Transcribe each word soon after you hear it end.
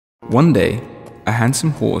One day, a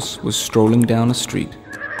handsome horse was strolling down a street.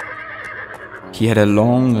 He had a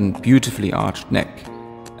long and beautifully arched neck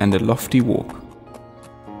and a lofty walk.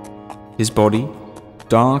 His body,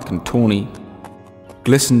 dark and tawny,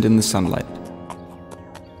 glistened in the sunlight.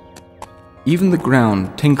 Even the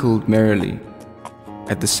ground tinkled merrily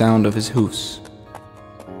at the sound of his hoofs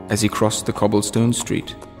as he crossed the cobblestone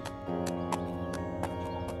street.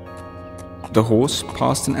 The horse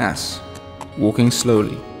passed an ass, walking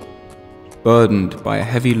slowly, burdened by a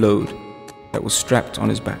heavy load that was strapped on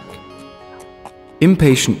his back.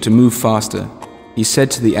 Impatient to move faster, he said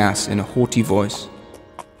to the ass in a haughty voice,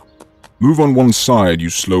 "Move on one side, you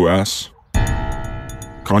slow ass.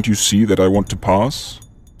 Can't you see that I want to pass?"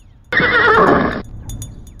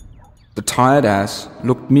 The tired ass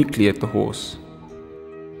looked meekly at the horse.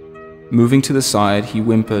 Moving to the side, he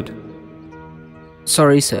whimpered,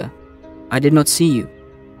 "Sorry, sir. I did not see you."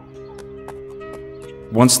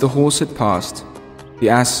 Once the horse had passed, the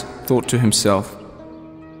ass thought to himself,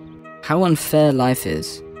 How unfair life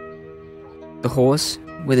is. The horse,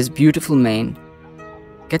 with his beautiful mane,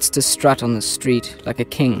 gets to strut on the street like a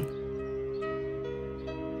king.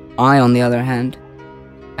 I, on the other hand,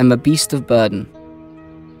 am a beast of burden.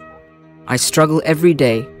 I struggle every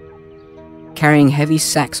day, carrying heavy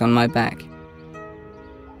sacks on my back.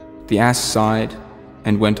 The ass sighed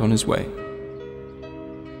and went on his way.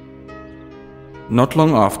 Not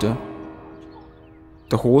long after,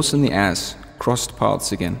 the horse and the ass crossed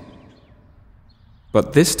paths again.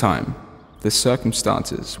 But this time, the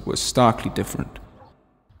circumstances were starkly different.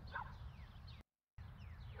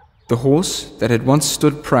 The horse that had once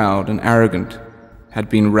stood proud and arrogant had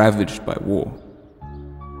been ravaged by war.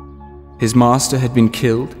 His master had been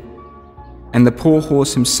killed, and the poor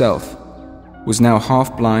horse himself was now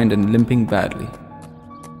half blind and limping badly.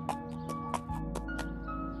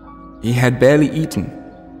 He had barely eaten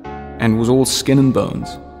and was all skin and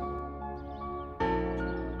bones.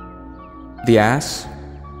 The ass,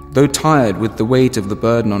 though tired with the weight of the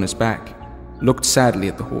burden on his back, looked sadly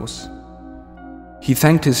at the horse. He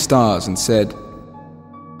thanked his stars and said,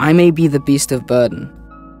 I may be the beast of burden,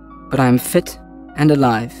 but I am fit and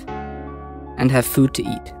alive, and have food to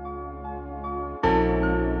eat.